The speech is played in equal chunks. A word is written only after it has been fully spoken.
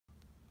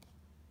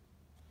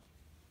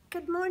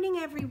Good morning,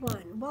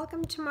 everyone.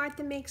 Welcome to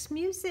Martha Makes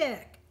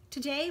Music.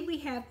 Today we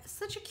have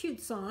such a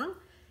cute song.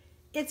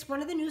 It's one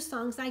of the new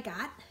songs I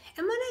got.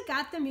 And when I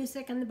got the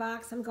music in the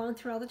box, I'm going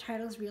through all the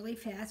titles really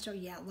fast. Oh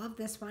yeah, love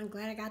this one.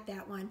 Glad I got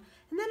that one.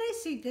 And then I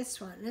see this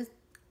one. And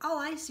all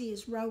I see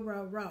is row,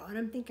 row, row. And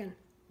I'm thinking,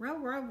 row,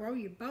 row, row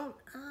your boat?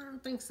 I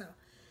don't think so.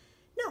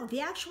 No,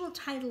 the actual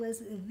title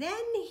is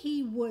Then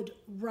He Would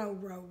Row,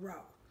 Row,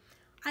 Row.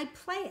 I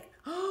play it.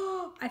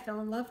 Oh, I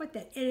fell in love with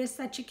it. It is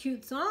such a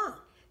cute song.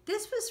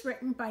 This was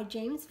written by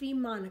James V.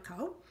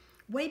 Monaco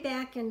way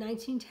back in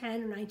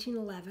 1910 or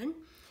 1911.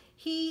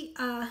 He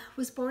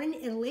was born in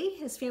Italy.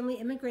 His family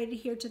immigrated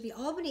here to the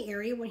Albany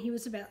area when he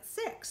was about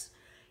 6.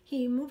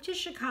 He moved to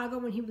Chicago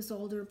when he was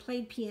older,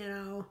 played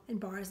piano in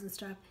bars and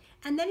stuff.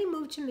 And then he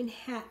moved to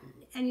Manhattan.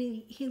 And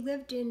he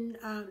lived in,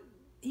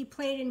 he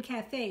played in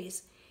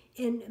cafes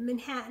in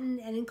Manhattan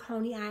and in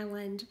Coney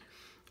Island.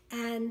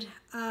 And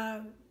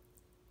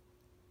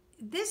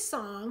this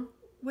song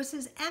was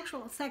his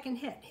actual second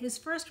hit. His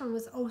first one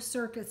was Oh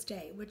Circus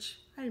Day,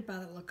 which I didn't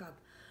bother to look up.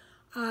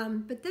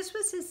 But this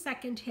was his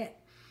second hit.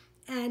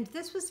 And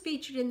this was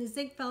featured in the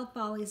Ziegfeld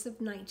Follies of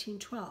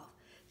 1912.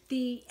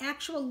 The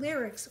actual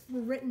lyrics were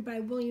written by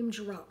William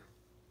Jerome.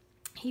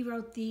 He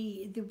wrote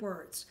the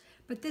words.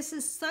 But this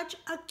is such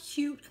a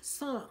cute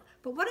song.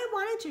 But what I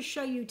wanted to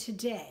show you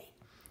today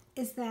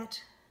is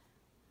that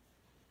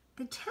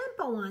the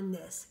tempo on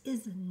this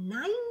is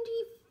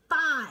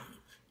 95.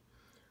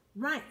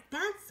 Right,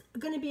 that's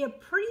going to be a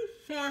pretty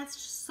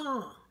fast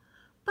song,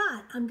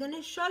 but I'm going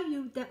to show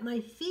you that my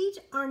feet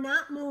are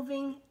not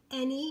moving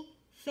any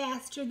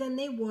faster than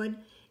they would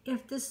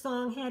if the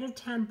song had a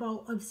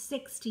tempo of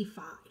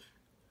 65.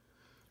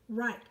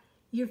 Right,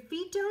 your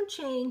feet don't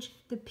change,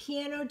 the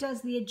piano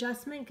does the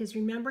adjustment, because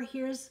remember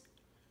here's,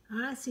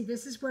 see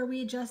this is where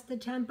we adjust the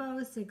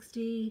tempo,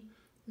 60,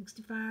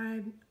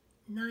 65,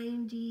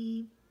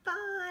 95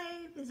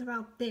 is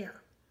about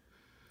there.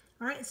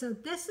 All right, so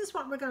this is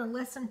what we're going to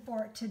listen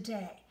for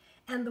today.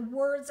 And the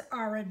words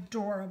are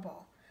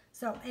adorable.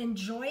 So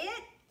enjoy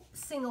it,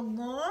 sing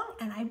along,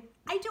 and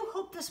I do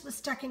hope this was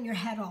stuck in your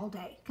head all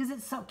day because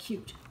it's so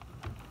cute.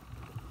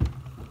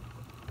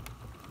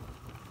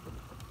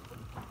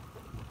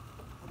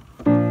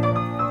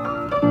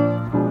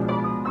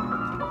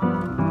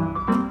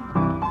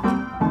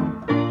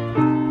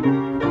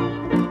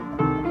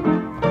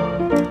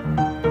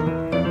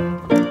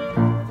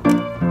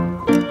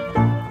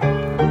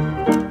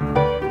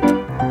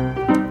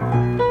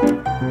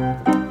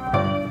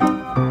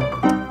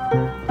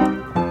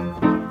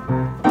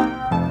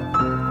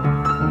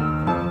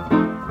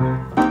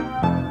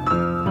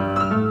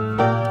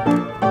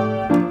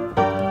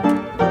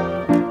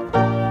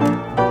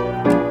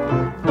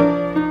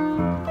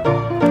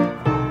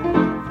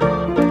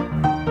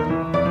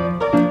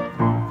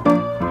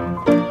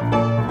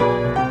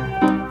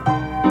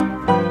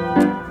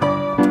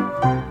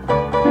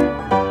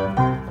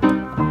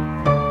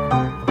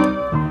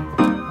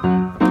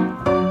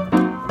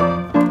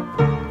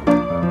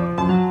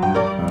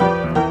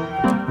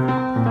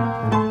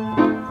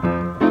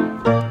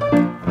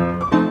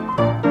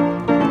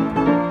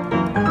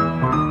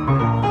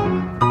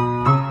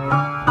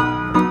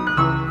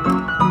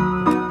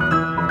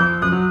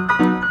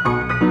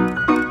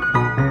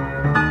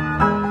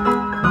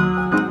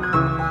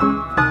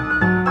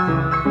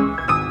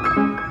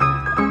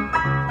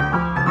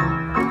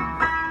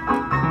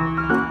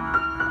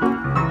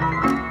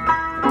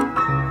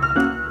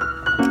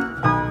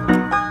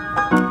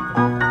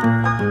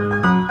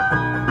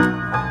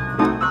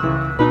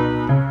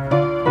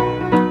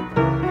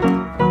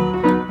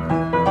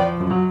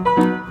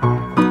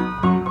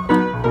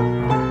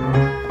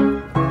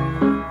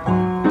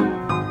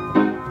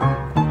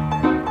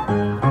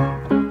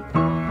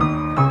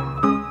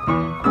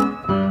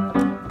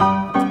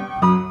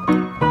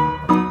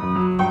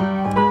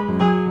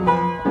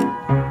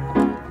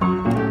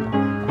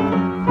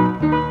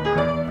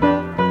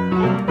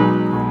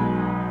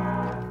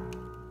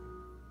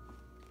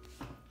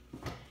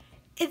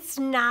 It's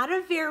not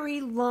a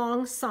very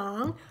long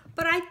song,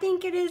 but I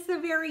think it is a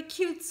very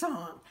cute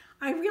song.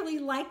 I really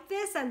like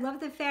this. I love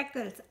the fact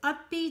that it's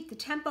upbeat, the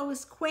tempo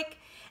is quick,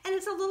 and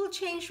it's a little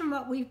change from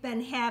what we've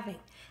been having.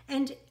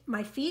 And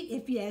my feet,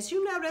 as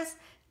you notice,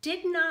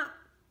 did not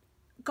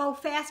go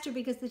faster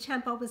because the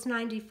tempo was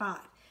 95.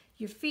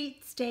 Your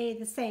feet stay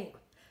the same.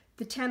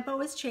 The tempo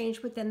is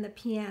changed within the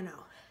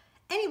piano.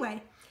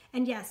 Anyway,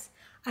 and yes,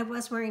 I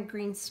was wearing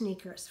green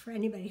sneakers for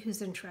anybody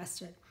who's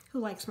interested, who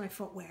likes my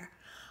footwear.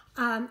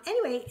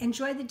 Anyway,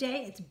 enjoy the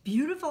day. It's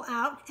beautiful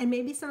out, and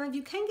maybe some of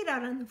you can get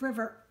out on the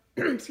river,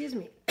 excuse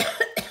me,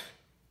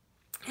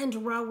 and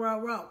row, row,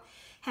 row.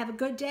 Have a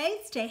good day.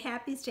 Stay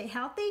happy, stay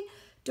healthy.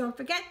 Don't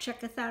forget,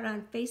 check us out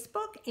on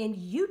Facebook and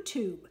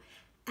YouTube,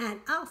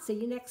 and I'll see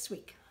you next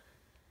week.